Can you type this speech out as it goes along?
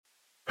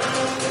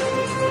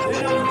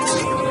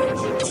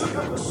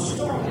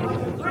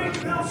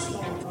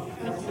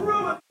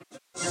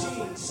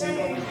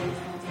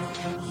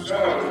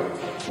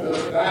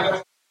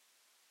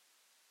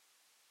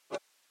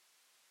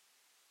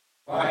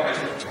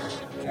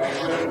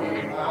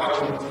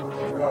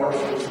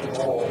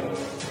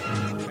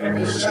And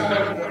the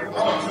sound of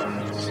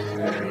harmonies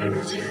and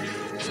music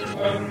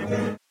of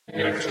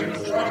ancient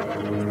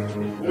trumpet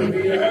will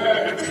be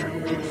heard to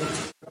you.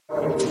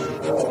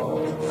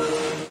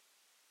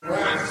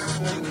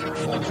 Grasp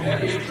of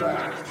any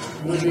track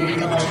will be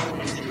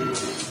heard to you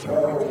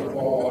no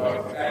more,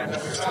 and the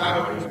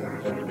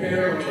sound of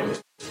miracles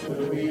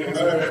will be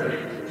heard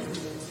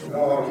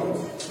no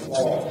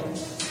more.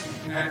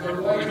 And the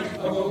light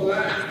of a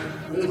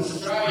lamp will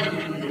shine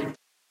in you.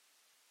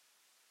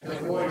 The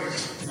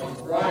voice of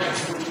bride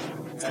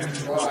and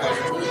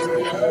bride will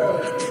be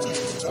heard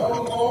no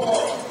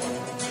more.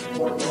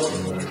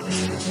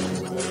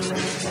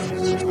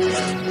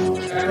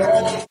 And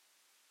all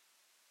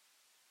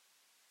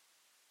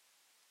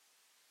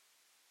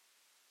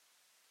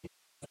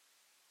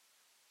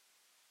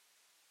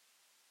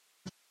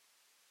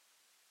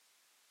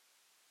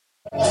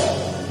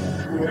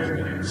who have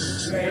been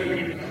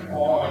slain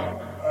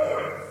on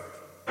earth.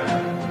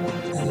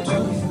 And the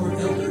 24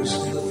 elders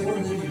and the 4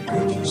 living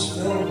creatures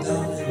fell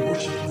down and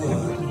worshipped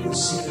God who was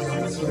seated on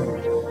the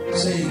throne,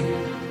 saying,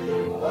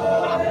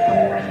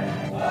 Amen.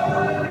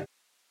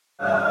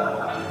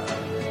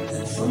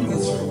 And from the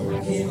throne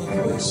came a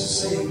voice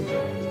saying,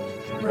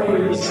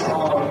 Praise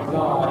our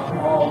God,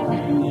 all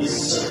you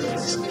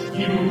servants,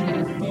 you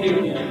big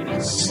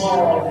and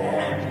small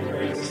and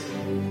great.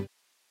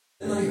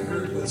 Then I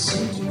heard what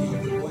seemed to me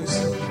the voice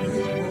of a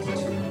great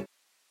multitude.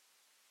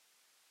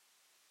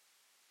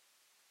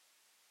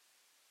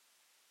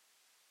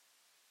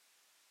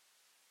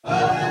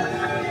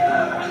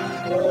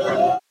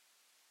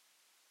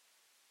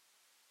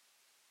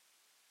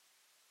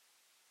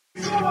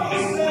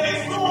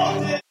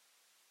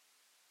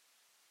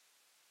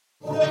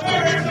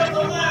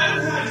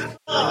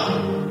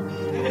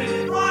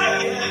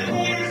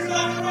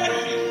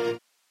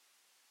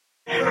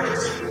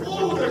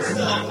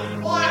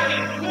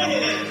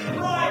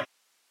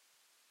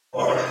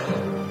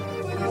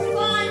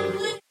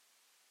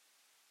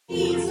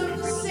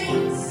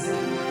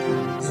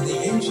 And the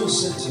angel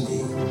said to me,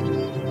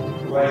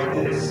 Write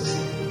this,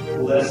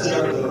 blessed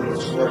are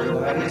those who are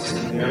invited to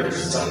the marriage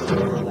supper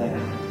of the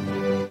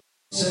Lamb.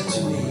 said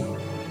to me,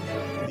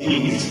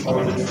 These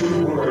are the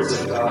true words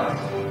of God.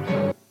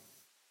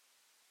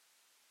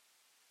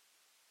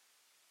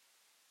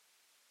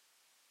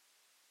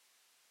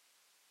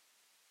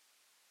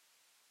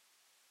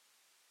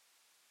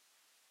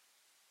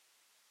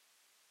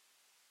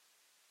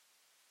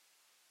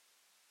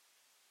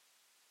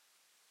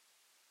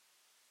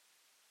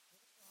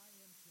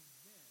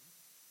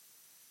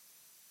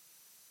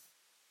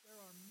 There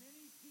are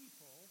many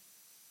people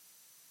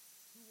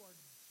who are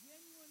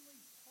genuinely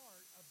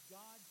part of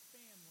God's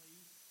family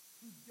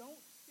who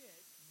don't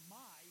fit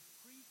my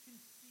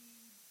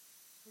preconceived,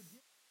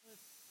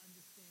 ridiculous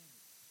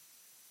understanding.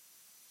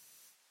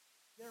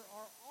 There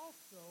are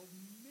also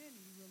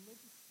many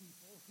religious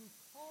people who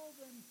call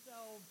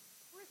themselves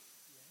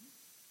Christians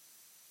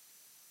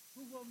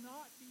who will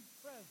not be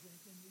present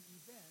in the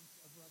events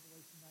of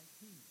Revelation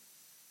 19.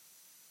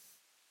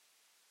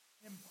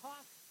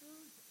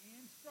 Imposters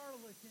and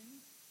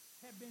charlatans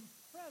have been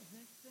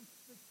present since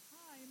the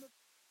time of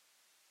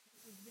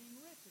it was being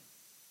written.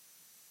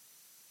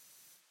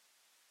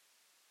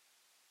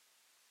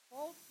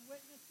 False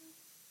witnesses,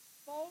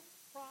 false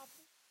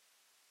prophets,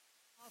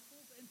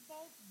 apostles, and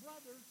false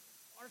brothers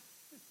are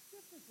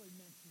specifically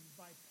mentioned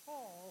by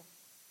Paul,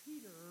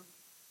 Peter,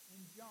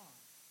 and John.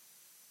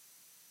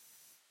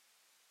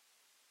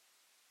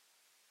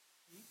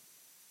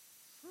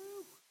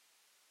 True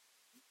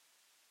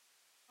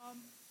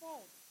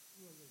false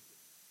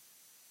religion.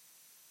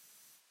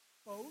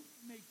 Both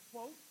may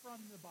quote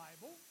from the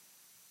Bible.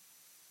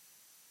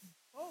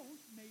 Both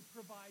may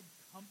provide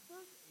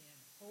comfort and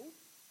hope.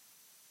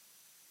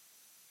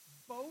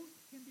 Both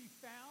can be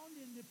found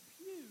in the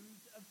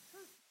pews of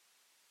churches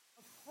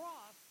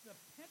across the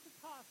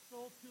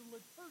Pentecostal to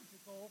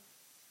liturgical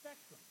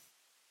spectrum.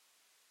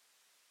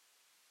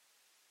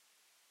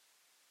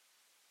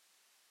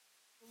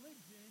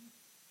 Religion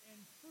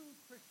and true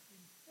Christian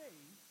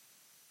faith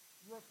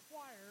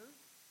requires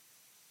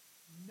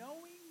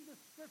knowing the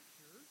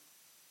Scriptures,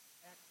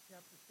 Acts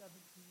chapter 17,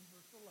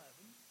 verse 11,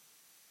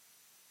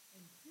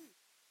 and 2,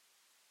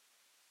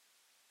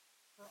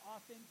 for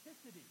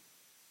authenticity,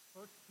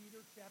 1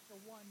 Peter chapter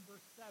 1,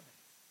 verse 7.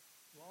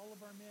 To all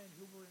of our men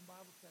who were in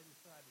Bible studies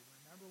Friday,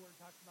 remember where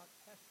it talks about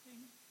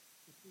testing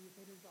to see if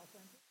it is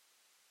authentic?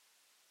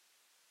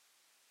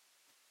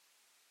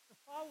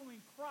 For following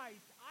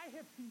Christ, I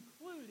have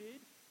concluded,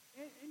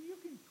 and you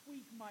can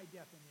tweak my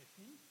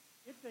definition.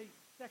 It's a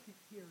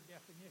second-tier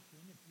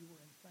definition if you were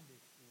in Sunday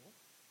school.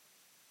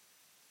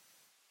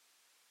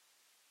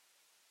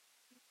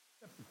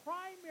 The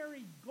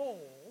primary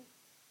goal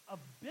of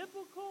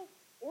biblical,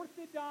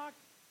 orthodox,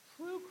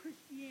 true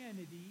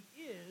Christianity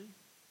is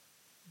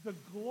the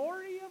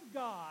glory of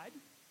God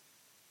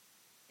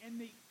and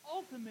the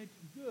ultimate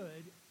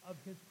good of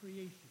his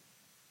creation.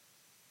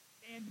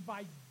 And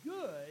by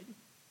good,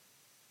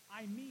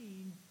 I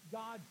mean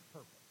God's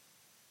purpose.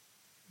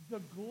 the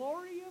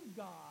glory of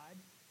God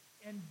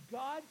and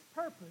God's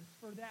purpose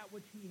for that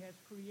which he has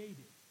created.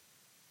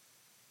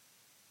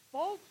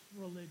 False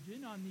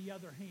religion, on the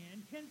other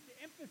hand, tends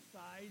to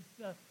emphasize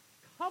the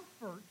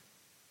comfort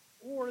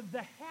or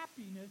the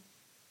happiness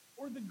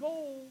or the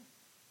goal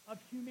of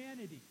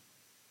humanity.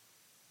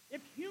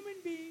 If human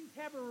beings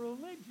have a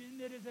religion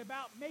that is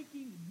about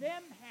making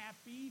them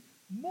happy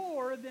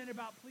more than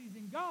about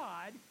pleasing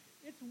God,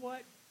 it's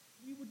what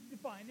we would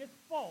define as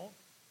false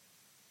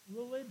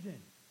religion.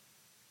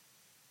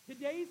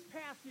 Today's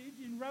passage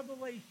in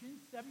Revelation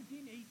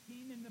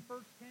 17:18 in the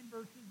first 10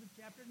 verses of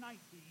chapter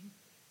 19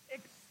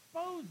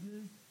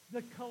 exposes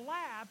the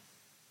collapse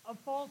of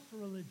false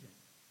religion.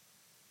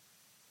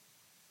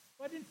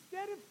 But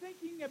instead of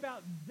thinking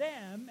about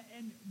them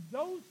and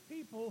those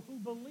people who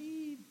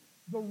believe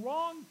the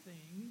wrong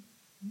things,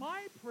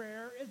 my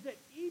prayer is that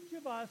each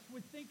of us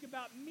would think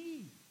about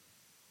me.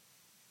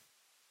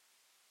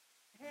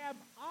 Have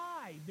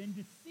I been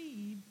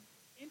deceived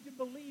into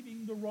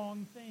believing the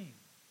wrong thing?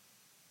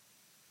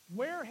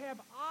 Where have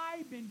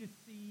I been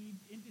deceived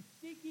into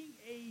seeking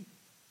a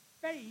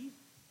faith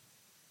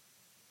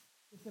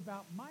that's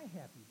about my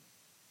happiness,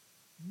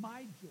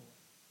 my joy,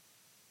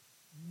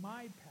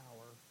 my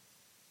power,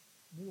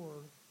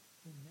 more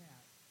than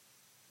that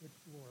which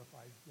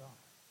glorifies God?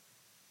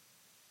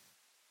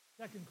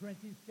 2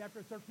 Corinthians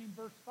chapter 13,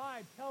 verse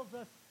 5 tells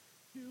us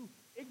to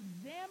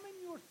examine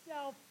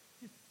yourself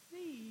to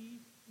see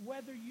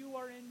whether you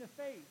are in the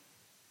faith.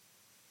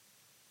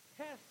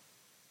 Test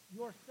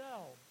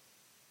yourselves.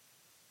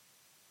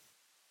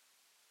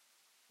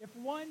 If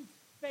one's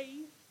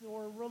faith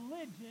or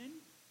religion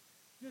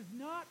does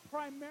not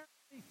primarily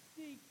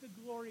seek the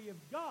glory of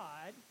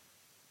God,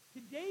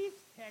 today's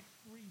text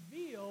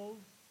reveals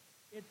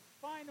its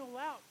final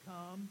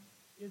outcome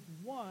is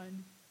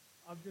one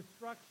of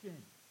destruction.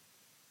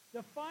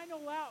 The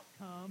final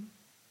outcome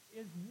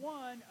is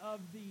one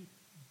of the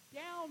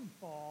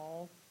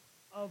downfall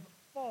of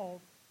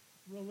false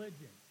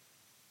religion.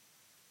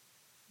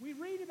 We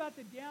read about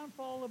the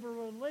downfall of a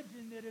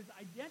religion that is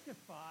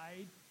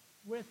identified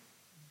with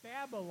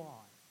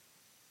Babylon.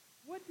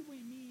 What do we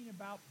mean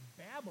about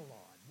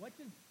Babylon? What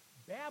does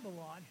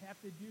Babylon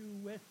have to do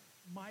with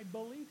my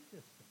belief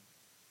system?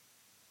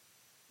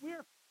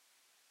 We're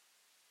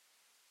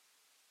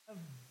of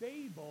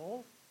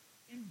Babel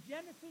in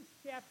Genesis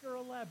chapter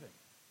 11.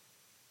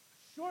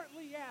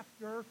 Shortly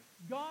after,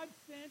 God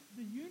sent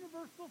the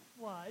universal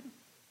flood,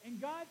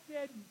 and God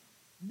said,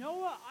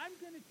 Noah, I'm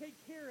going to take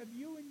care of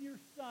you and your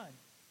son.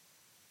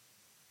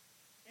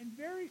 And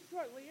very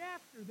shortly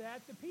after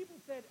that, the people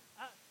said,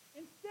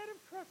 instead of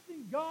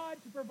trusting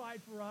God to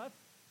provide for us,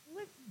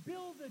 let's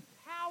build a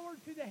tower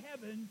to the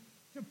heavens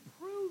to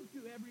prove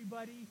to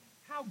everybody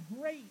how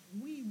great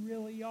we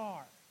really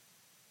are.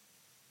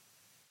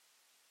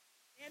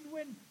 And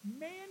when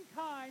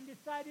mankind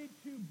decided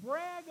to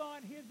brag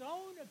on his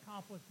own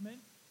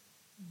accomplishments,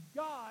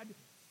 God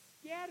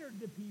scattered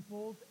the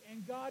peoples,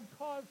 and God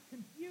caused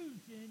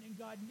confusion, and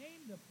God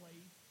named the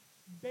place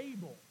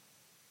Babel,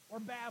 or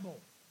Babel,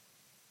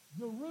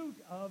 the root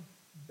of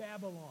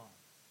Babylon.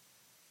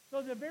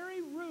 So the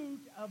very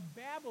root of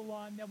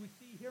Babylon that we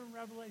see here in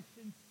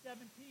Revelation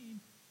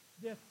 17,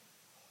 this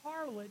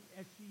harlot,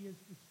 as she is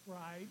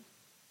described,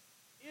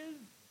 is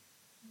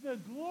the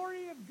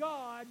glory of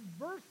God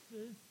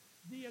versus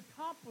the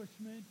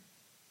accomplishment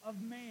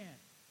of man.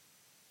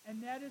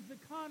 And that is the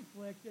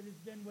conflict that has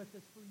been with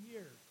us for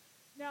years.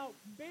 Now,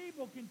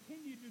 Babel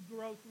continued to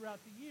grow throughout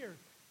the years.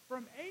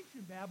 From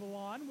ancient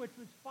Babylon, which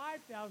was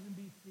 5000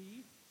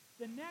 BC,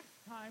 the next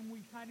time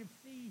we kind of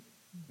see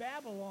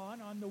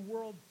Babylon on the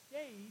world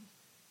stage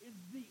is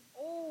the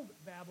old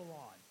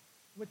Babylon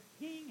with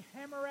King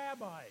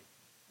Hammurabi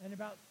in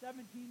about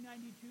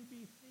 1792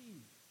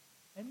 BC.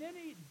 And then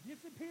he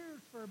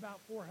disappears for about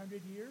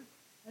 400 years.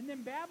 And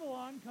then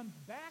Babylon comes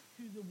back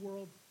to the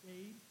world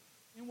stage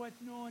in what's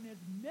known as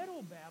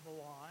Middle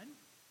Babylon.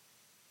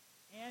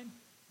 And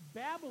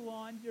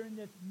Babylon, during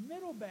this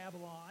Middle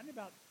Babylon,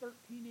 about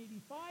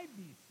 1385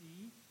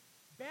 BC,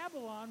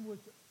 Babylon was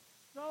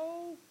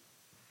so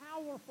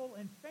powerful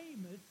and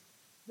famous,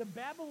 the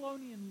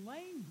Babylonian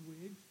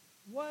language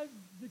was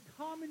the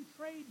common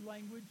trade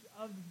language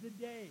of the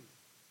day.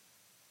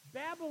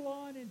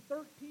 Babylon in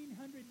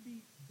 1300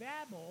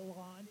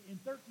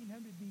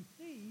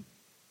 BC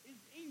is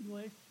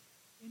English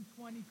in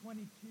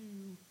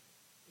 2022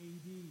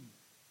 AD.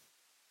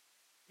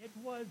 It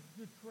was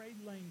the trade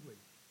language.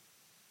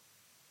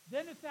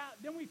 Then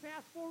we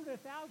fast forward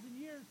 1,000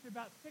 years to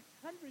about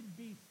 600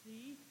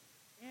 BC,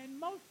 and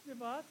most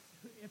of us,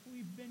 if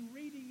we've been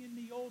reading in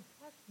the Old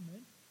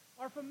Testament,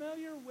 are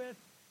familiar with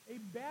a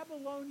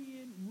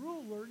Babylonian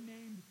ruler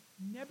named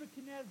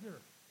Nebuchadnezzar.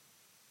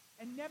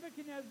 And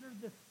Nebuchadnezzar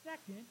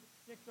II,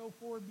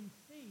 604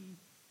 BC,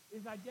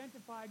 is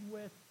identified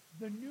with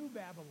the New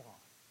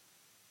Babylon.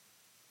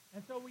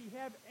 And so we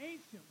have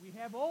ancient, we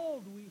have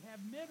old, we have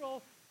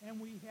middle, and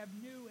we have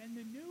new. And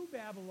the New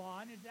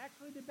Babylon is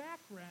actually the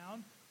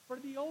background for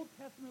the Old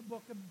Testament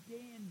book of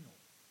Daniel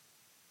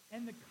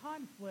and the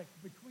conflict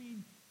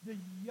between the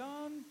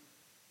young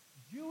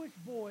Jewish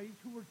boys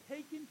who were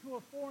taken to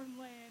a foreign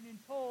land and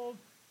told,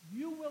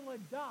 you will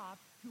adopt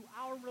to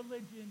our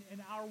religion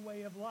and our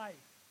way of life.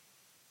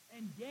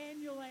 And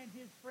Daniel and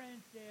his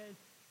friends says,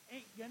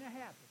 ain't going to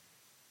happen.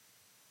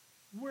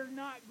 We're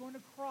not going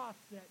to cross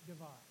that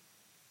divide.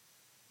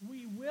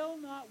 We will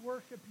not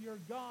worship your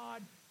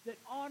God that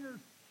honors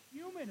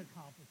human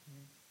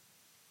accomplishments.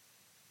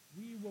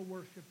 We will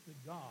worship the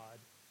God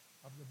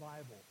of the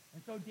Bible.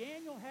 And so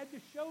Daniel had the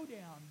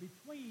showdown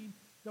between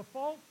the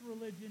false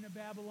religion of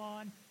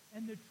Babylon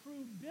and the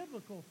true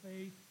biblical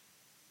faith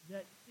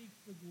that seeks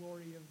the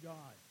glory of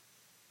God.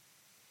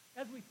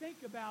 As we think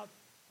about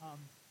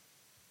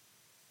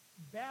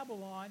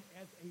Babylon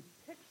as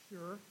a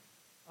picture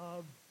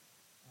of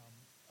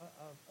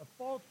a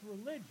false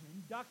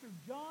religion, Dr.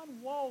 John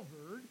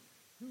Walvoord,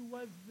 who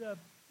was the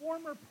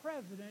former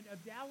president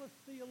of Dallas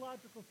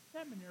Theological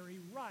Seminary,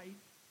 writes,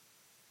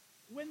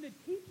 when the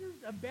teachers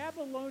of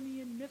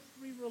Babylonian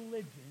mystery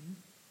religion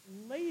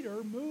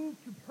later moved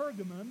to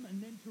Pergamum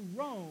and then to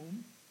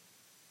Rome,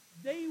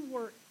 they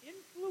were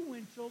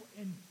influential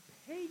in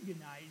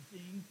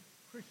paganizing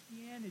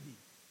Christianity.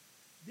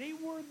 They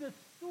were the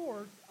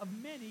source of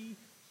many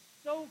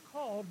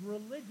so-called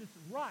religious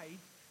rites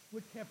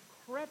which have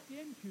crept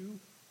into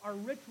our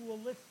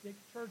ritualistic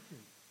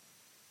churches.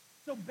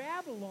 So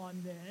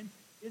Babylon, then,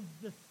 is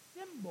the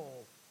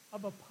symbol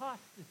of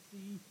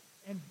apostasy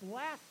and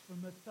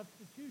blasphemous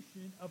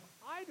substitution of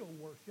idol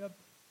worship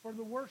for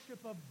the worship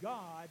of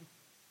God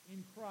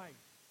in Christ.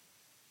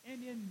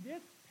 And in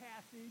this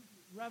passage,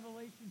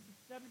 Revelation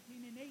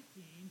 17 and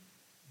 18,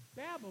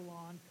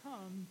 Babylon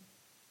comes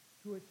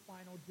to its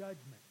final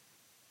judgment.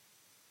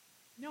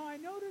 Now I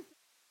notice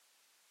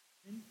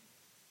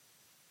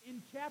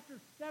in chapter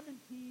 17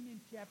 and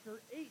chapter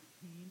 18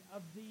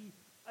 of the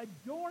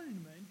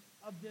adornment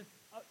of this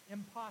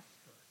impostor,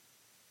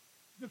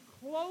 the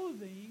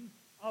clothing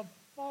of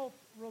false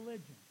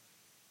religion.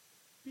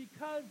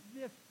 Because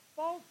this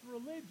false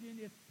religion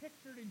is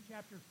pictured in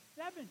chapter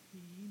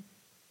 17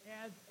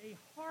 as a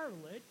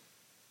harlot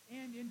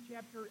and in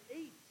chapter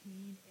 18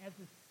 as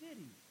a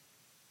city.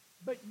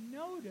 But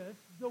notice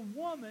the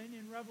woman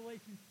in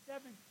Revelation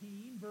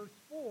 17, verse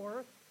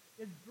 4,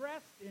 is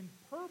dressed in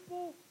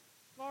purple,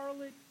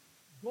 scarlet,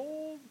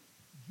 gold,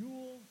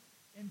 jewels,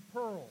 and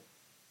pearls.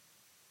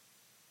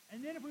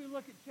 And then if we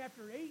look at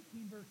chapter 18,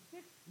 verse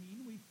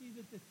 16, we see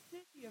that the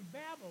city of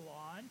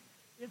Babylon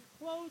is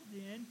clothed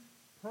in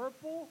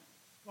purple,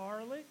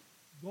 scarlet,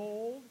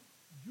 gold,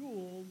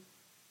 jewels,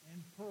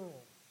 and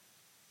pearls.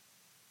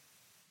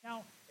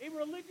 Now, a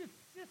religious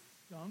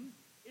system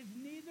is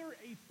neither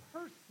a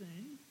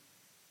person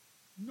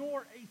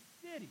nor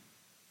a city.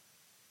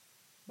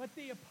 But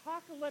the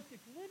apocalyptic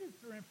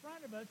literature in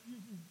front of us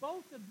uses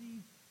both of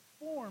these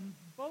forms,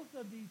 both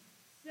of these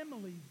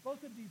similes,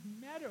 both of these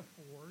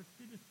metaphors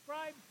to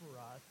describe for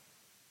us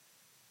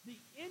the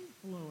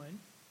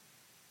influence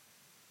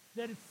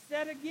that is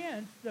set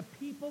against the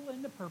people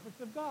and the purpose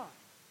of God.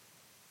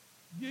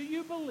 Do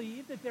you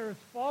believe that there is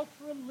false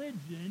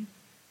religion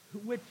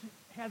which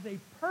has a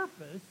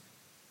purpose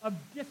of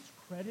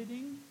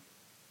discrediting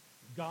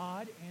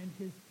God and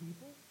his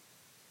people?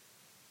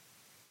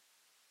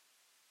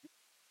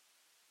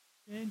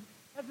 And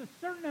has a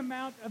certain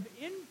amount of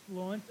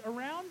influence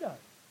around us.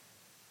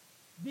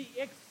 The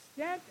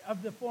extent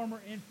of the former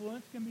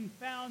influence can be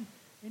found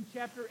in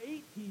chapter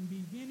 18,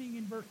 beginning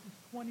in verses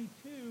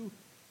 22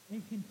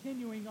 and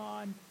continuing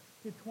on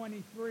to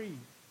 23.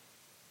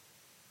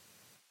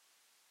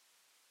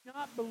 Do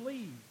not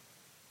believe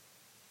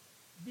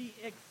the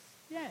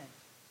extent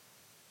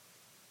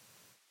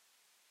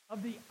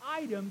of the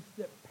items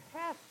that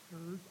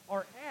pastors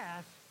are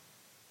asked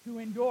to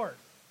endorse.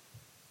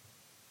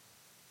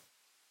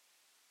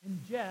 In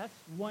jest,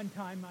 one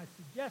time I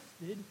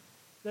suggested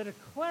that a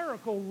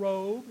clerical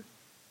robe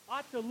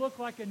ought to look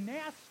like a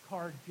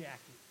NASCAR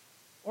jacket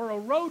or a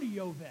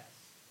rodeo vest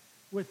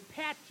with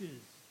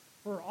patches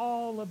for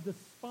all of the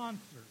sponsors.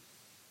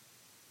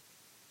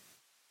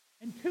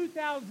 In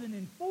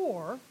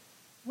 2004,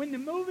 when the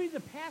movie The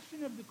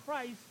Passion of the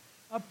Christ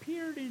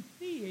appeared in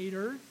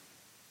theaters,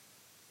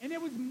 and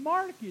it was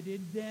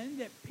marketed then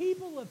that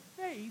people of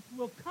faith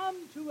will come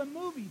to a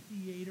movie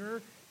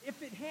theater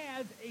if it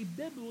has a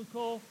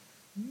biblical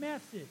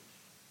message.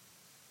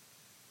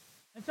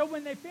 And so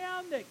when they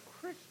found that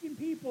Christian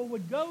people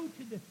would go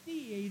to the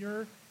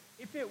theater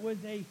if it was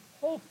a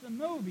wholesome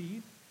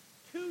movie,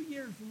 2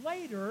 years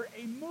later,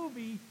 a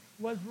movie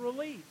was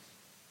released.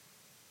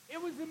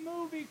 It was a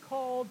movie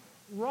called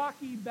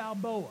Rocky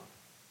Balboa.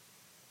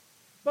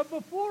 But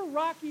before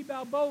Rocky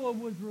Balboa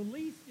was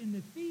released in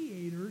the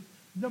theaters,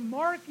 the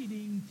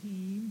marketing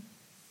team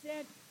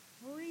sent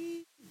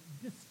free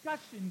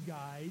discussion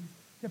guides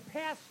to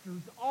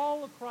pastors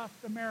all across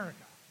America.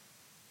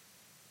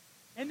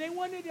 And they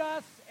wanted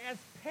us as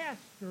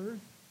pastors,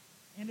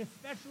 and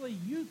especially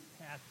youth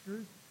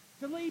pastors,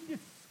 to lead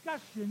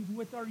discussions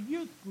with our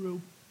youth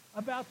group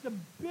about the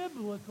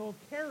biblical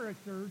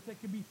characters that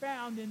could be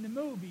found in the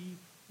movie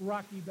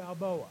Rocky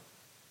Balboa.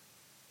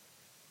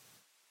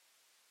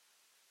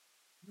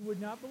 You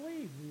would not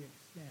believe the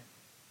extent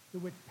to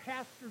which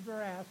pastors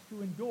are asked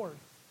to endorse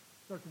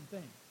certain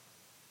things.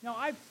 Now,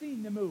 I've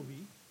seen the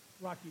movie,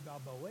 Rocky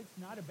Balboa. It's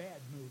not a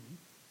bad movie.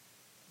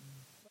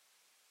 But it's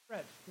a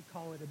stretch to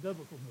call it a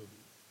biblical movie.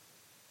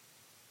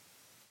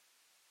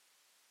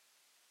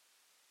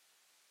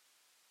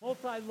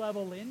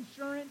 Multi-level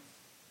insurance,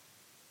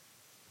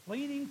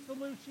 cleaning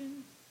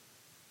solutions,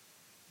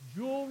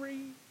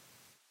 jewelry,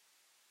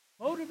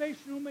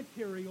 motivational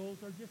materials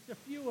are just a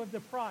few of the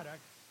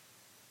products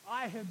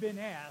I have been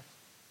asked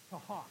to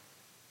hawk.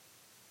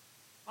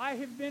 I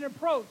have been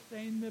approached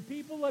saying the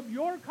people of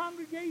your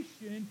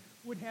congregation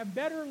would have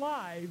better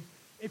lives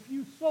if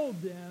you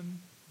sold them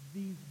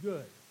these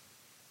goods.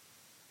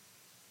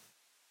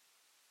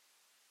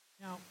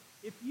 Now,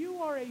 if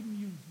you are a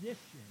musician,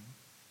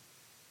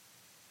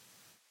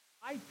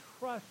 I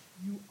trust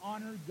you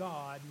honor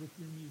God with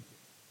your music.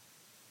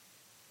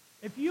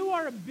 If you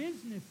are a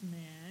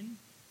businessman,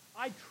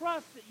 I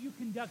trust that you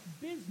conduct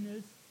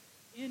business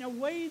in a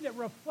way that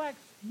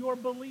reflects your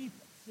belief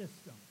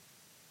system.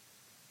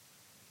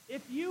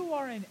 If you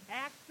are an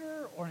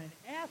actor or an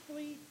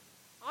athlete,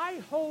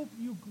 I hope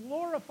you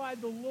glorify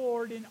the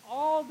Lord in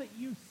all that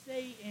you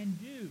say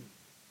and do.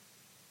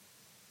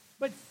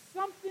 But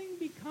something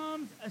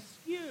becomes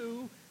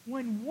askew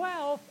when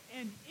wealth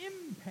and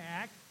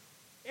impact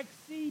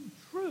exceed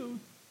truth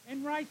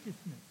and righteousness.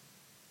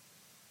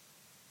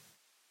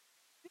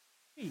 This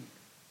week,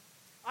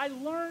 I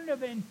learned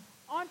of an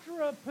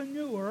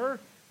entrepreneur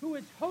who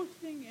is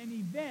hosting an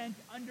event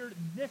under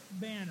this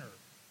banner: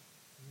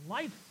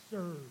 Life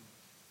Serves,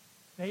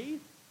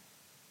 Faith,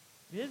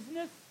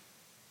 Business,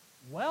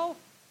 Wealth,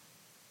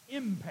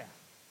 Impact.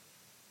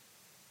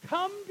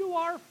 Come to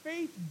our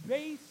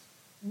faith-based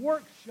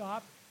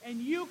workshop and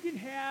you can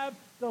have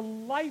the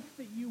life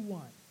that you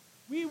want.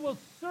 We will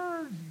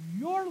surge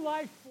your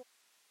life forward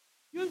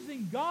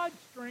using God's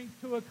strength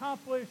to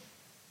accomplish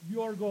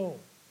your goals.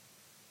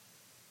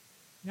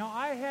 Now,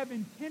 I have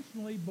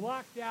intentionally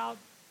blocked out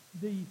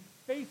the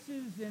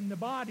faces and the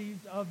bodies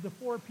of the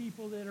 4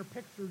 people that are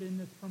pictured in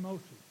this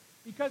promotion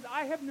because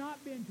I have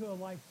not been to a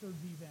Life Surge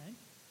event.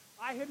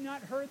 I have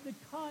not heard the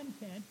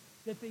content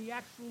that they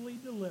actually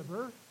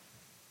deliver,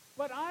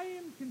 but I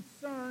am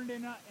concerned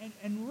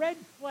and red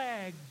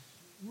flags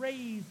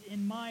raise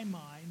in my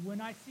mind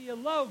when I see a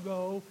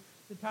logo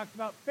that talks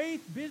about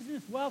faith,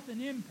 business, wealth,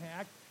 and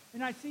impact,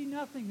 and I see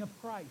nothing of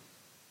Christ.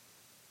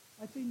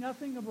 I see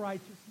nothing of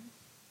righteousness.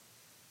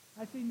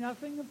 I see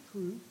nothing of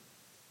truth.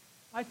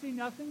 I see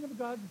nothing of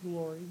God's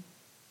glory.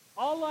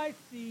 All I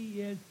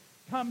see is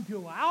come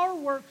to our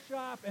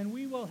workshop and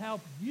we will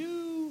help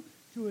you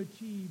to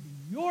achieve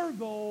your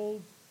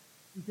goals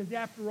because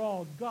after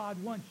all,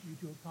 God wants you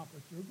to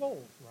accomplish your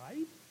goals,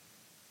 right?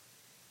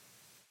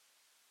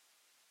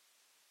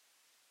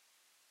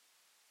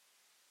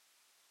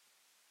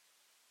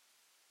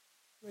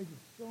 Raises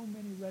so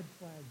many red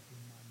flags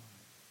in my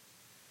mind.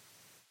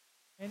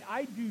 And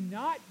I do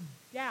not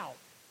doubt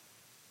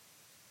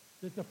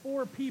that the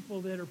 4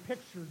 people that are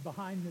pictured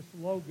behind this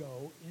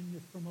logo in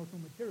this promotional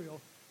material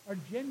are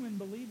genuine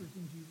believers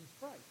in Jesus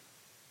Christ.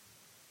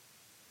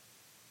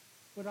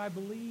 But I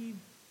believe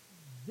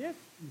this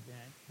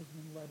event has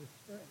been led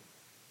astray.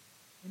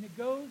 And it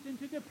goes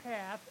into the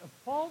path of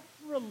false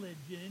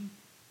religion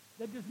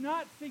that does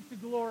not seek to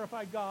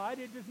glorify God.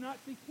 It does not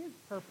seek his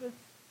purpose.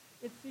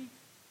 It seeks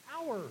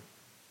our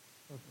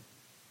purpose.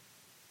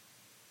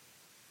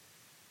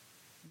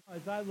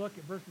 As I look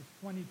at verses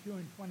 22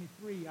 and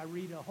 23, I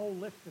read a whole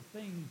list of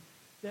things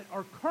that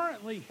are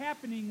currently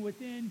happening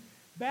within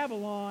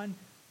Babylon,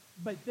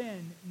 but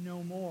then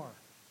no more.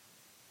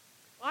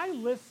 I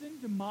listen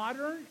to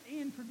modern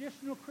and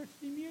traditional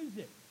Christian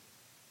music.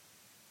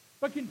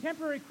 But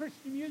contemporary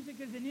Christian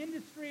music is an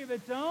industry of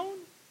its own?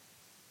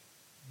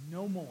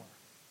 No more.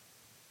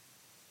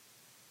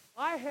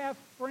 I have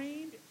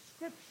framed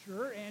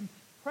scripture and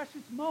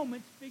precious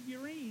moments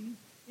figurines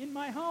in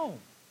my home.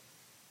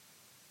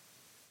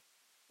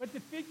 But the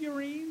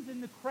figurines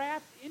in the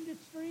craft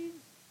industries,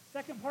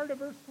 second part of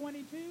verse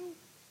 22,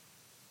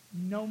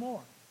 no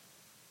more.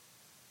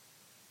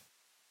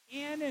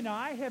 Ann and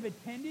I have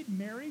attended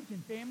marriage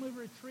and family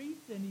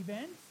retreats and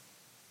events,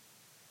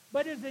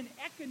 but as an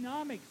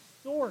economic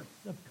source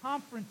of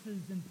conferences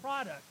and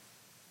products,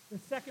 the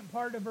second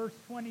part of verse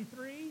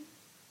 23,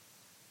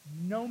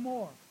 no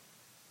more.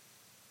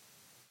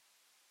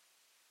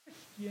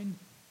 Christian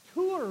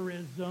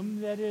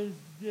tourism that is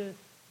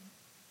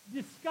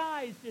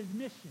disguised as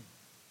mission.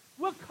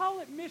 We'll call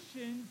it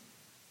missions,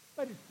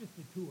 but it's just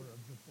a tour of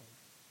the place.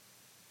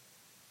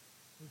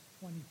 Verse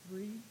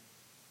 23,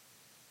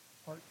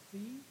 part C,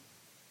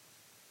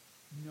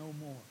 no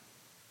more.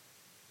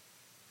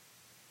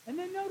 And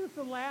then notice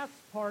the last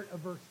part of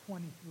verse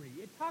 23.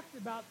 It talks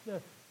about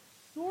the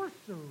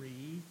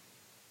sorcery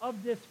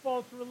of this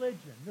false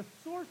religion, the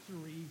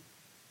sorcery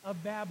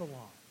of Babylon.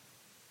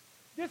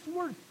 This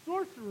word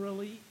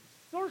sorcery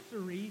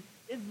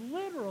is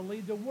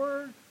literally the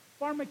word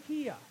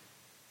pharmakia.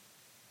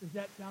 Does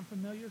that sound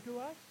familiar to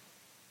us?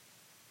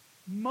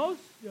 Most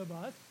of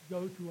us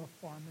go to a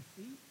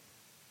pharmacy.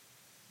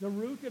 The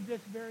root of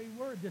this very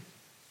word, this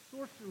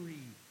sorcery,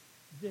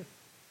 this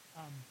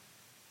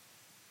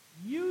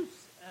use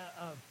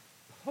of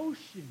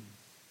potions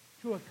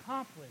to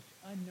accomplish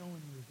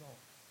unknown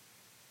results.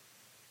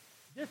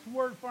 This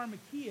word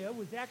pharmakia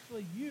was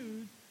actually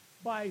used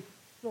by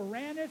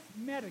Soranus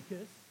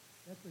Medicus,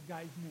 that's the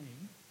guy's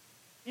name,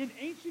 in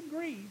ancient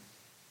Greece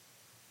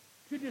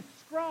to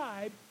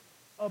describe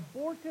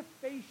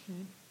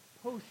abortifacient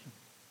potions.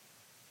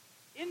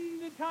 In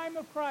the time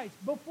of Christ,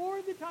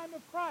 before the time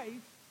of Christ,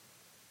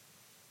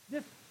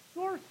 this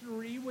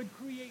sorcery would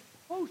create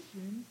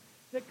potions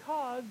that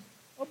caused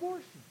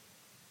abortion.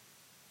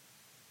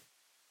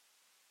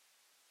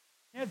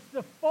 As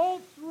the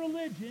false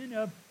religion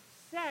of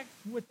sex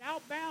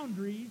without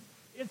boundaries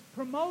is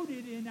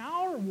promoted in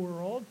our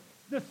world,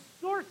 the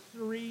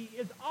sorcery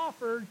is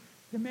offered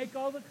to make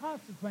all the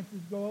consequences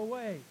go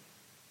away.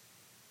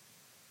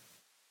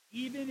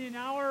 Even in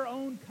our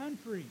own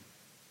country,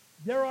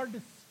 there are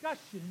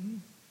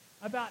discussions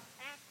about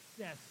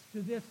access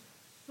to this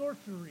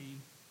sorcery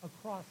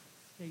across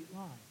state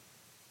lines.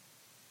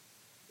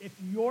 If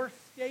your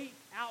state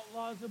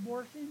outlaws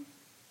abortion,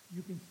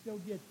 you can still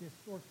get this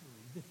sorcery,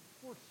 this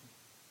portion,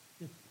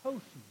 this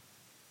potion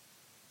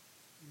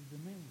through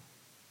the mail.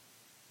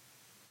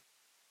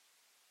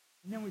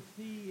 And then we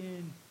see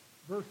in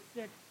verse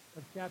 6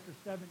 of chapter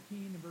 17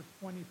 and verse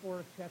 24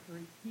 of chapter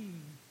 18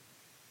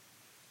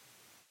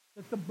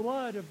 that the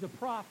blood of the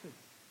prophets,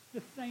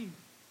 the saints,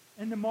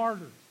 and the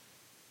martyrs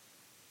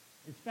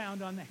is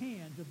found on the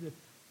hands of this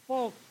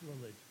false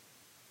religion.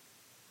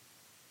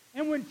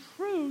 And when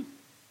truth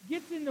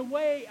gets in the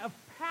way of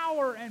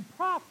power and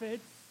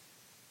profits,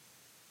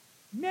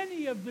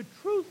 many of the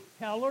truth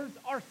tellers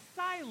are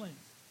silenced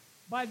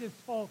by this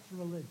false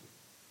religion.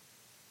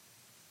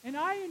 And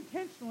I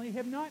intentionally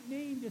have not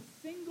named a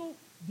single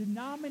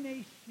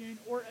denomination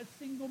or a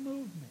single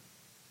movement.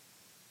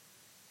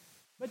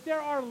 But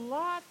there are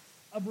lots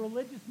of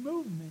religious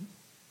movements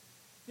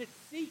that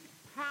seek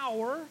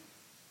power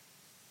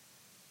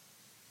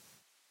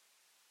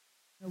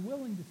and are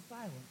willing to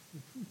silence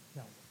the truth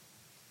teller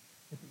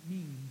if it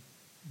means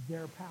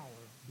their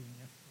power being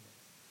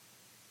escalated.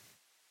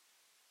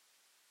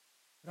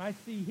 But I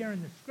see here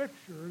in the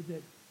scripture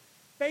that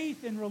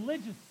faith in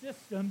religious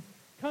systems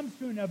comes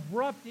to an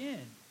abrupt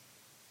end.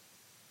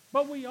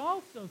 But we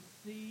also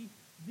see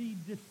the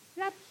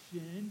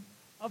deception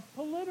of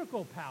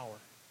political power.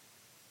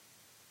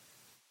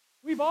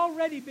 We've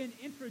already been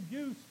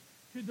introduced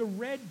to the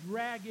red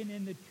dragon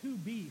and the two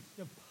beasts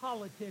of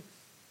politics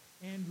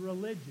and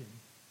religion.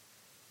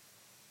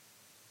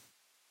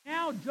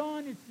 Now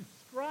John is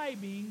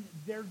describing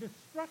their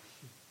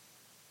destruction,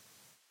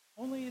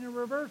 only in a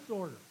reverse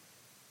order.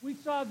 We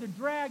saw the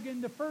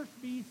dragon, the first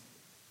beast,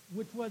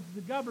 which was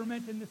the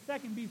government, and the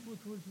second beast, which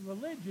was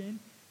religion.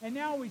 And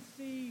now we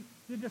see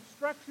the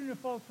destruction of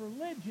false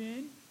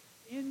religion.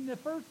 In the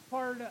first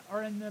part,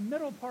 or in the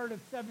middle part of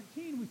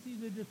 17, we see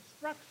the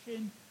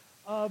destruction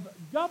of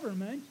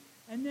government.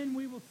 And then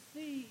we will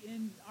see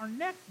in our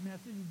next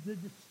message the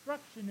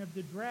destruction of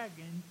the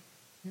dragon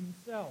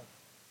himself.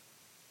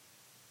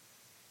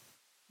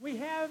 We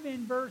have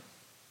in verse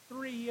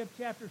 3 of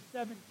chapter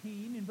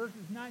 17, in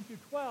verses 9 through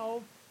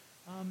 12,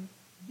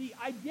 the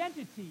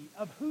identity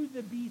of who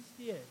the beast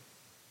is.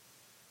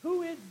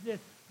 Who is this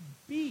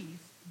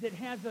beast that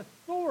has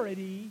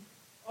authority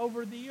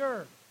over the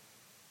earth?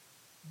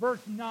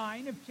 Verse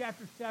 9 of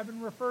chapter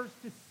 7 refers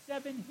to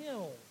 7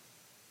 hills.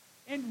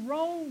 And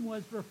Rome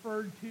was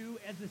referred to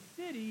as a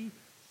city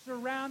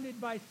surrounded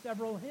by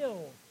several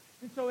hills.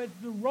 And so as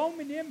the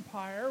Roman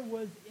Empire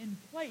was in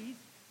place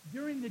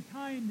during the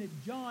time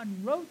that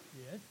John wrote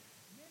this,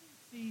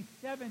 many see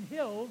 7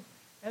 hills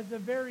as a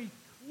very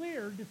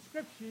clear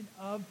description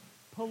of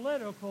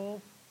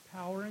political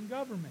power and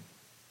government.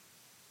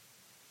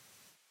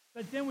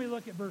 But then we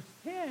look at verse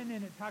 10,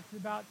 and it talks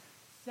about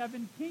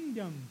 7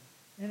 kingdoms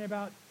and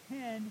about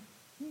 10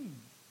 kings.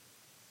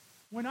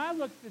 When I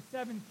look at the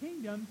 7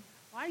 kingdoms,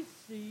 I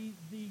see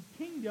the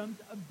kingdoms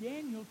of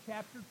Daniel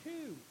chapter 2.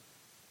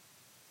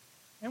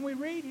 And we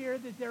read here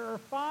that there are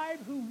 5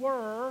 who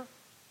were,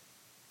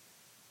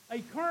 a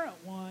current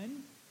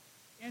one,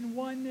 and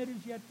one that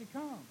is yet to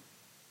come.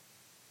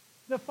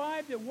 The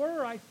 5 that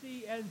were, I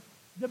see as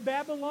the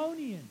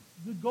Babylonians,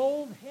 the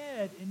gold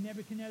head in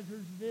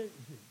Nebuchadnezzar's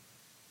vision,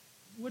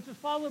 which was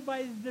followed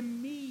by the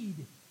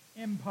Mede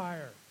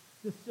Empire,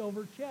 the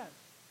silver chest,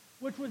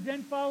 which was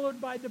then followed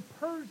by the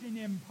Persian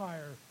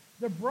Empire,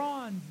 the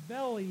bronze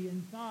belly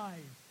and thighs,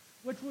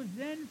 which was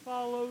then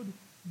followed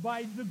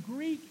by the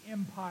Greek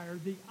Empire,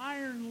 the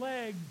iron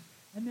legs,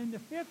 and then the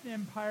 5th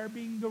empire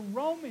being the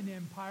Roman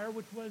Empire,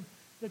 which was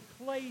the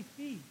clay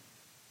feet.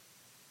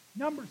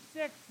 Number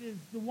 6 is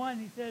the one,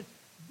 he says,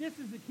 this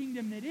is the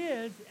kingdom that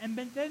is, and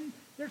then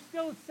there's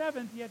still a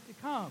 7th yet to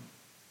come.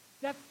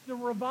 That's the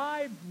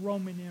revived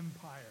Roman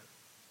Empire.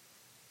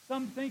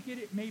 Some think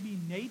it may be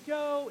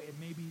NATO, it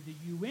may be the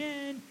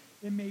UN,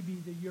 it may be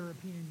the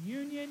European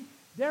Union.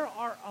 There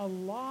are a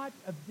lot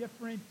of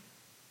different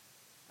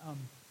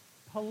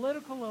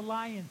political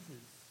alliances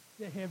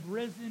that have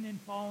risen and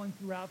fallen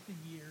throughout the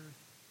years.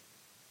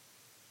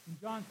 And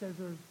John says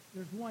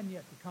there's one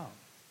yet to come.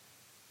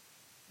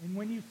 And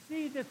when you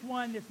see this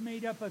one that's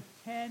made up of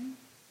 10,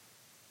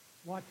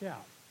 watch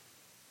out.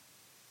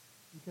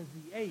 Because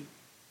the 8th,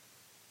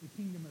 the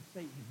kingdom of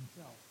Satan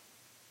himself,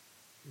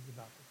 is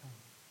about to come.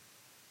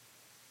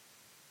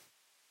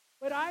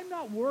 But I'm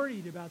not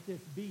worried about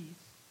this beast,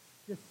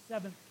 this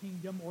 7th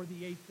kingdom, or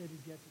the 8th that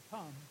is yet to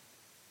come,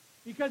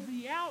 because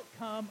the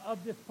outcome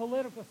of this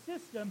political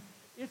system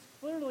is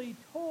clearly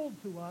told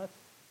to us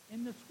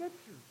in the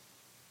Scriptures.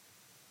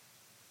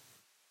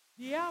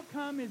 The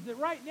outcome is that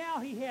right now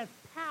he has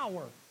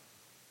power.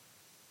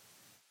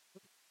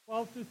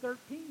 12 through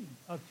 13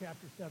 of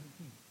chapter 17.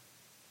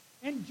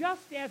 And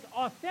just as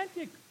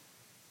authentic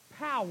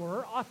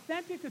power,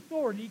 authentic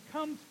authority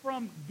comes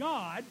from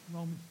God,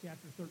 Romans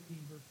chapter 13,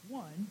 verse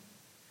 1,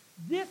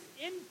 this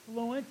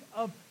influence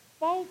of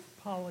false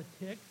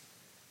politics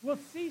will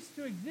cease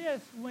to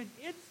exist when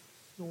its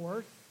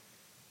source,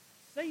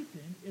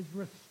 Satan, is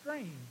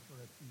restrained for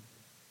a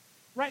season.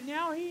 Right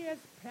now he has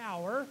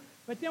power,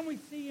 but then we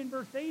see in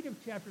verse 8 of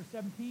chapter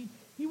 17,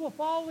 he will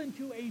fall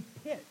into a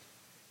pit.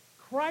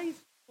 Christ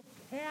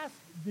will cast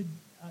the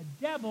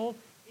devil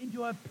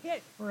into a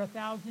pit for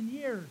 1,000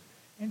 years.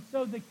 And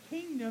so the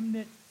kingdom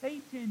that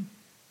Satan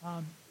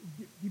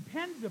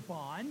depends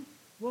upon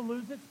will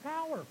lose its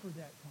power for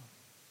that time.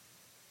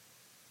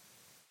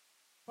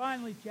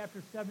 Finally,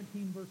 chapter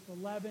 17, verse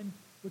 11,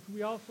 which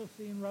we also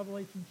see in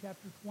Revelation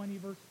chapter 20,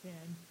 verse 10,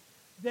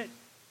 that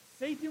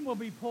Satan will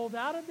be pulled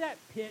out of that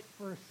pit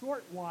for a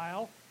short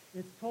while.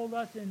 It's told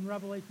us in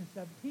Revelation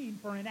 17,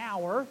 for an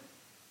hour,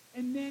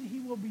 and then he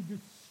will be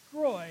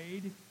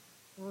destroyed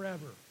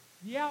forever.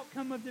 The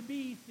outcome of the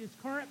beast is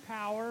current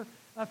power,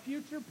 a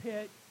future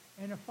pit,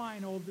 and a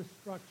final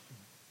destruction.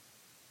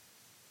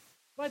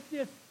 But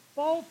this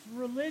false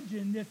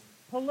religion, this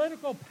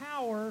political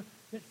power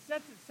that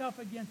sets itself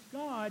against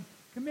God,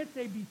 commits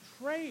a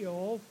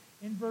betrayal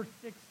in verse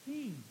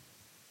 16.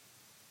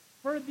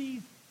 For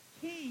these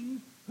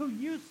kings who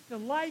used to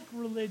like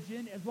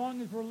religion, as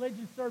long as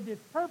religion served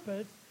its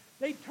purpose,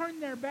 they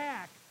turned their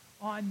back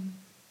on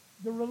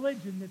the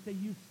religion that they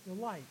used to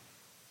like.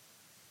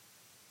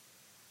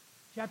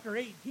 Chapter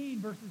 18,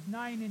 verses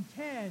 9 and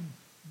 10,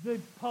 the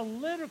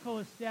political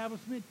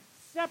establishment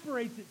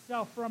separates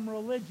itself from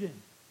religion.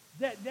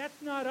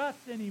 That's not us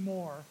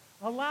anymore.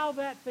 Allow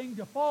that thing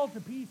to fall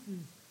to pieces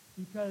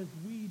because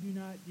we do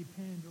not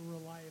depend or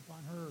rely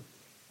upon her.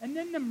 And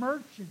then the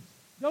merchants,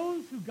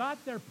 those who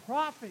got their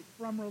profit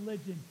from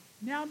religion,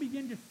 now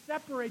begin to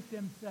separate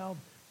themselves.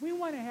 We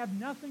want to have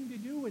nothing to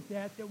do with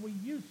that we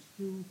used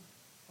to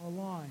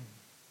align.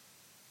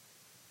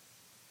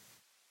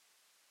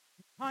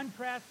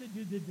 Contrasted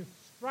to the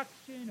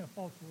destruction of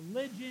false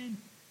religion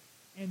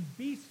and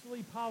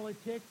beastly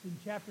politics in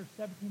chapters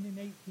 17 and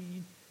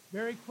 18,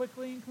 very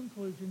quickly in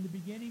conclusion, the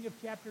beginning of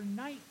chapter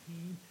 19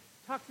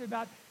 talks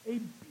about a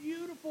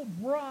beautiful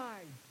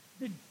bride,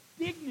 the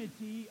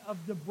dignity of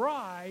the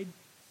bride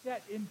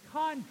set in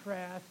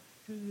contrast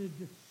to the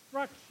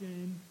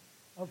destruction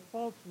of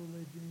false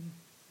religion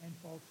and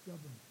false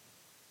government.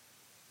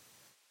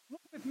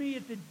 Look with me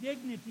at the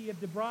dignity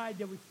of the bride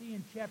that we see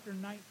in chapter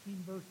 19,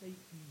 verse 18.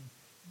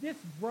 This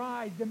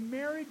bride, the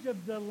marriage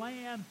of the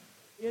Lamb,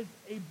 is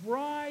a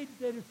bride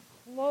that is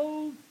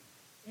clothed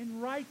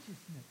in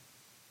righteousness.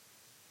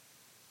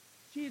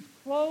 She is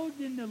clothed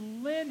in the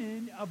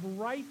linen of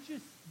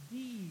righteous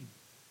deeds.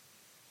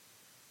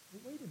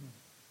 But wait a minute.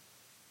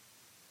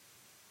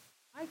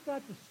 I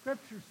thought the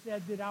Scripture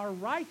said that our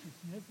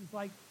righteousness is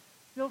like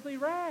filthy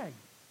rags.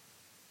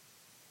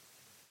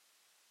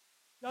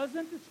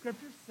 Doesn't the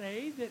Scripture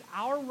say that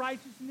our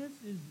righteousness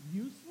is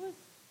useless?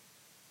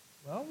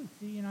 Well, we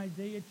see in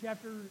Isaiah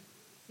chapter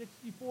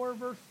 64,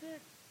 verse 6,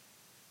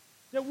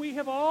 that we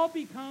have all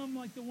become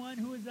like the one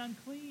who is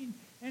unclean,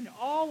 and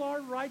all our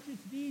righteous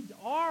deeds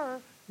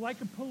are like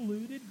a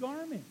polluted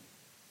garment.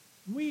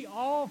 We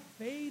all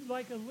fade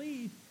like a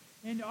leaf,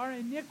 and our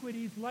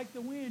iniquities, like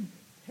the wind,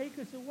 take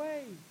us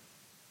away.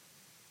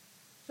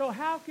 So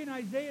how can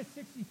Isaiah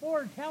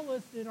 64 tell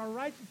us that our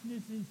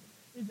righteousness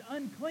is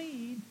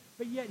unclean,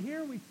 but yet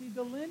here we see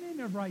the linen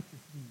of righteous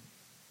deeds?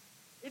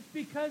 It's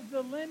because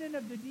the linen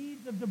of the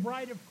deeds of the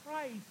bride of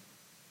Christ,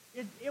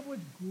 it was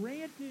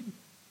granted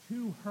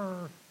to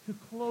her to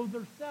clothe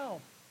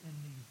herself in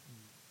these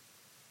deeds.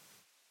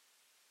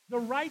 The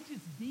righteous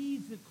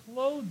deeds that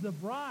clothe the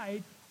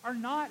bride are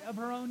not of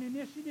her own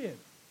initiative.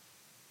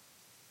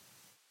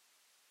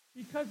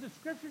 Because the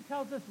Scripture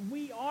tells us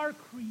we are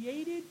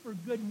created for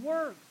good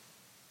works.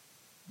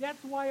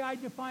 That's why I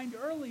defined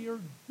earlier,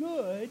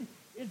 good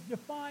is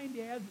defined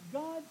as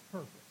God's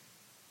purpose.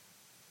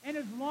 And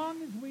as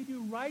long as we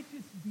do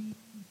righteous deeds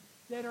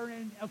that are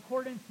in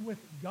accordance with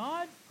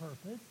God's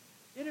purpose,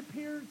 it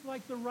appears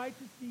like the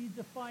righteous deeds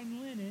of fine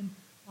linen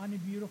on a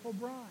beautiful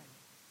bride.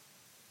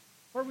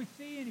 For we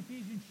see in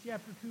Ephesians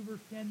chapter 2, verse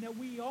 10, that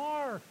we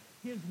are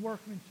his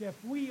workmanship.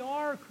 We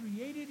are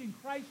created in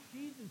Christ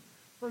Jesus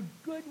for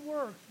good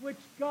works, which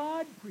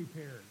God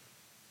prepared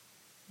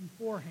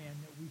beforehand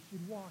that we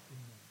should walk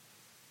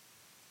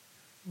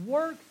in them.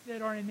 Works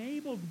that are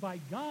enabled by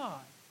God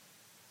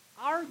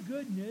our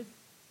goodness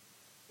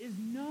is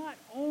not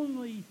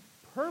only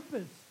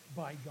purposed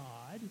by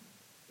God,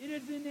 it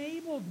is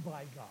enabled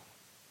by God.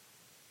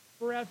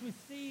 For as we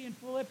see in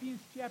Philippians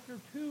chapter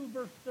 2,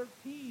 verse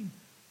 13,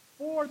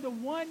 for the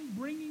one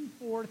bringing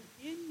forth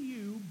in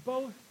you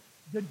both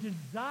the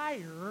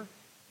desire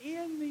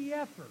and the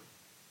effort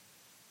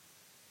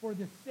for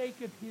the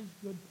sake of his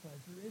good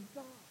pleasure is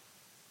God.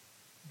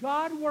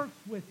 God works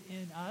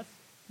within us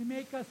to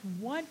make us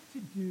want to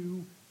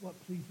do what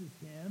pleases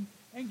him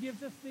and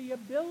gives us the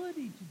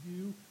ability to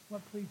do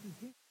what pleases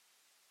him.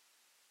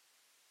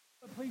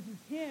 What pleases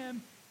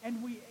him,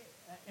 and we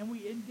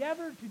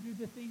endeavor to do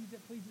the things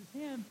that pleases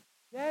him.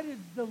 That is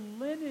the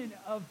linen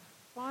of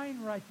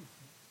fine righteousness.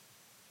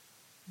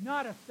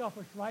 Not a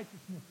selfish righteousness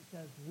that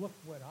says, look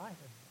what I have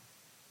done.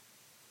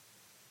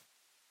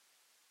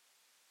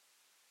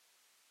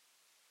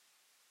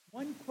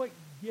 One quick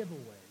giveaway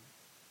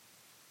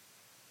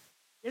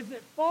is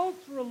that false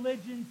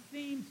religion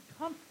seems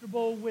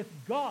comfortable with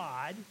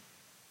God,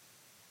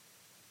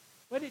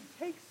 but it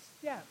takes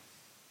steps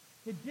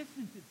to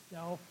distance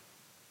itself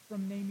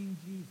from naming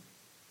Jesus.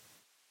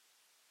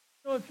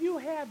 So if you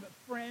have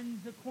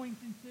friends,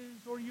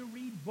 acquaintances, or you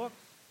read books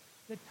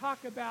that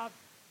talk about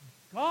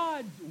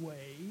God's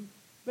way,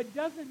 but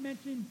doesn't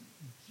mention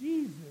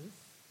Jesus,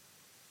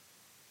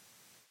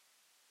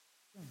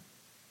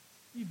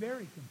 be very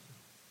concerned.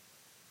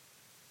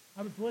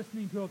 I was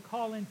listening to a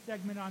call-in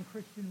segment on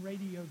Christian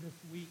radio this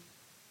week,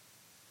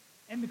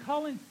 and the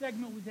call-in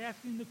segment was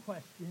asking the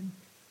question,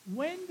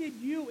 when did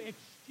you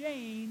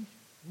exchange,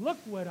 look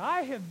what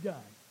I have done,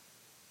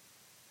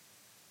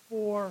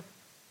 for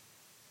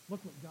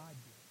look what God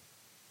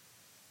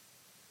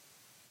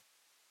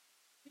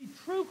did? See,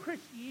 true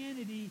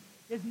Christianity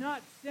is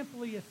not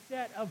simply a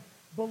set of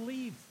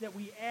beliefs that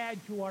we add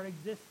to our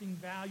existing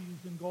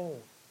values and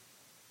goals.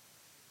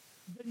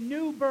 The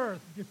new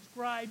birth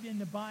described in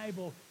the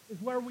Bible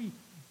is where we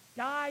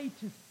die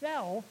to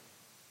self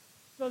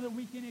so that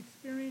we can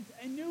experience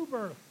a new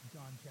birth,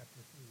 John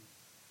chapter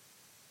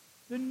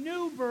 3. The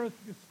new birth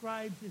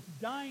describes this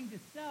dying to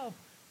self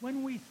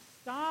when we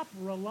stop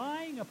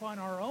relying upon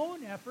our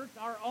own efforts,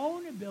 our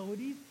own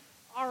abilities,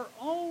 our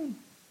own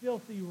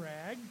filthy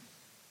rags,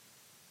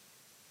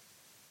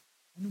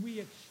 and we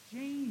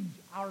exchange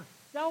our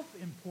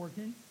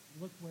self-importance,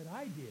 look what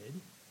I did,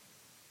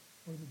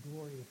 for the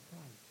glory of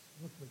Christ.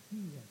 Look what he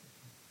has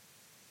accomplished.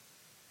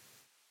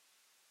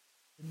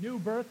 The new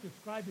birth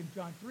described in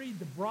John 3,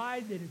 the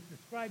bride that is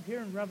described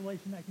here in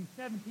Revelation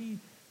 19:17,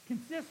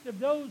 consists of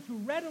those who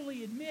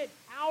readily admit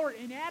our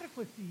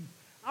inadequacies,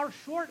 our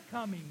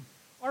shortcomings,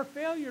 our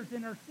failures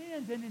and our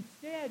sins, and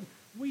instead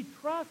we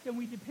trust and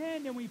we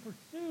depend and we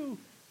pursue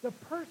the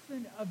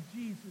person of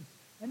Jesus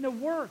and the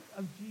work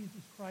of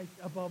Jesus Christ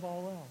above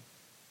all else.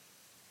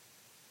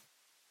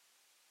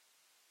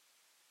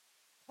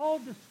 Paul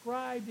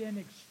described an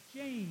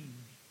exchange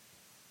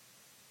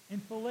in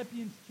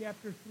Philippians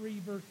chapter 3,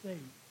 verse 8.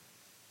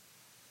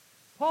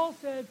 Paul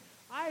said,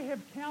 I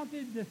have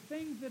counted the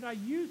things that I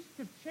used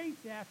to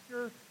chase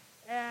after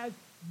as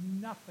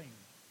nothing.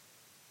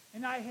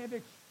 And I have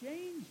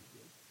exchanged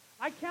it.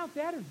 I count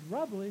that as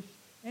rubbish,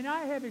 and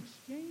I have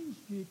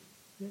exchanged it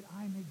that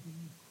I may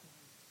gain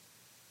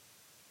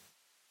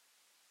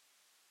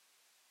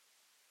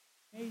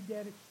Christ. Made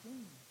that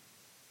exchange.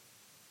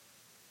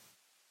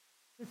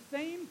 The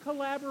same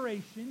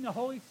collaboration, the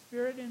Holy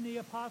Spirit and the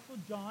Apostle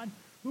John,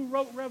 who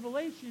wrote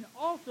Revelation,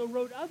 also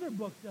wrote other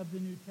books of the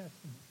New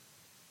Testament.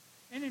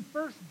 And in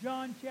 1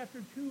 John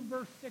chapter 2,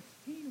 verse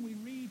 16, we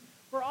read,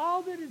 for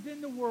all that is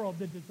in the world,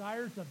 the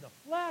desires of the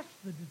flesh,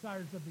 the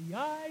desires of the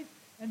eyes,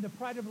 and the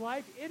pride of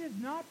life, it is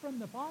not from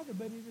the Father,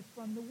 but it is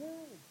from the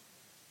world.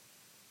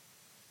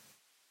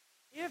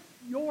 If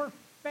your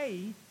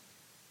faith,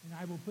 and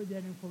I will put that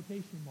in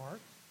quotation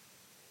marks,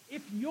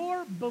 if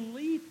your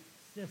belief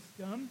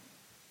system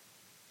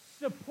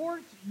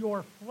supports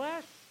your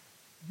flesh,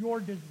 your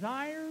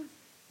desires,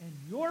 and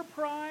your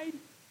pride,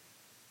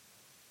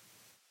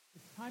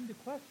 it's time to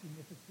question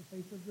if it's the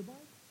faith of the Bible.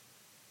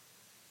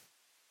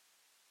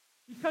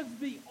 Because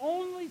the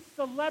only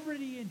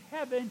celebrity in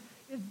heaven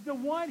is the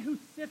one who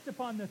sits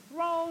upon the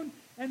throne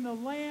and the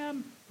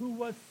Lamb who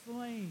was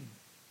slain.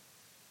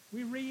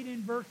 We read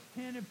in verse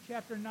 10 of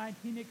chapter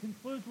 19, it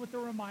concludes with a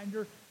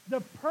reminder,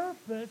 the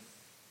purpose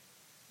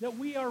that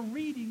we are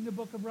reading the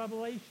book of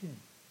Revelation.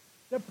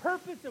 The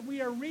purpose that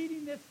we are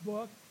reading this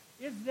book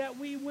is that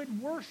we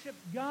would worship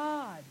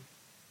God,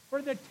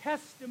 for the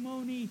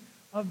testimony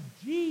of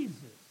Jesus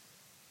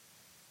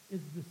is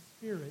the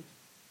spirit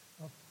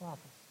of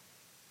prophecy.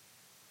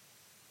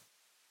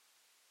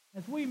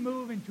 As we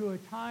move into a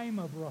time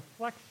of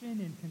reflection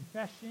and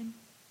confession,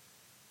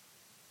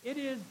 it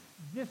is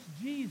this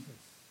Jesus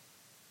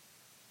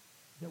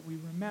that we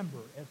remember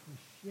as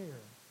we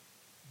share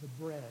the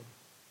bread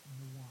and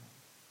the wine.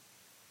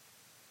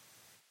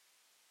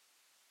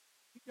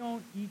 We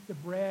don't eat the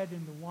bread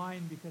and the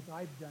wine because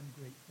I've done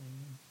great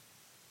things.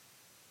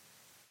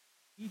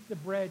 Eat the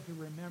bread to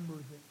remember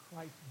that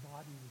Christ's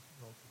body was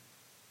broken.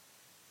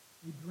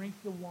 We drink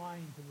the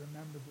wine to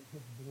remember that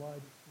his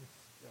blood was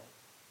spilled.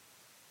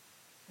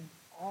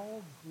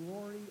 all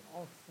glory,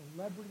 all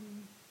celebrity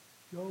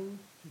goes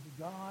to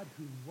the God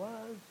who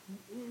was, who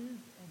is,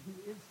 and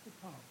who is to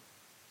come.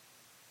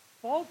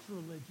 False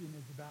religion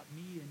is about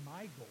me and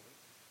my goals.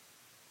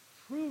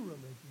 True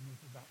religion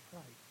is about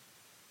Christ.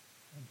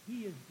 And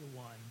he is the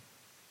one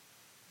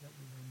that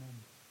we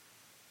remember.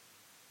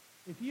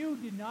 If you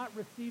did not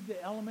receive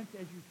the elements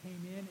as you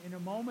came in a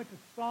moment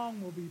a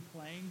song will be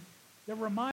playing that reminds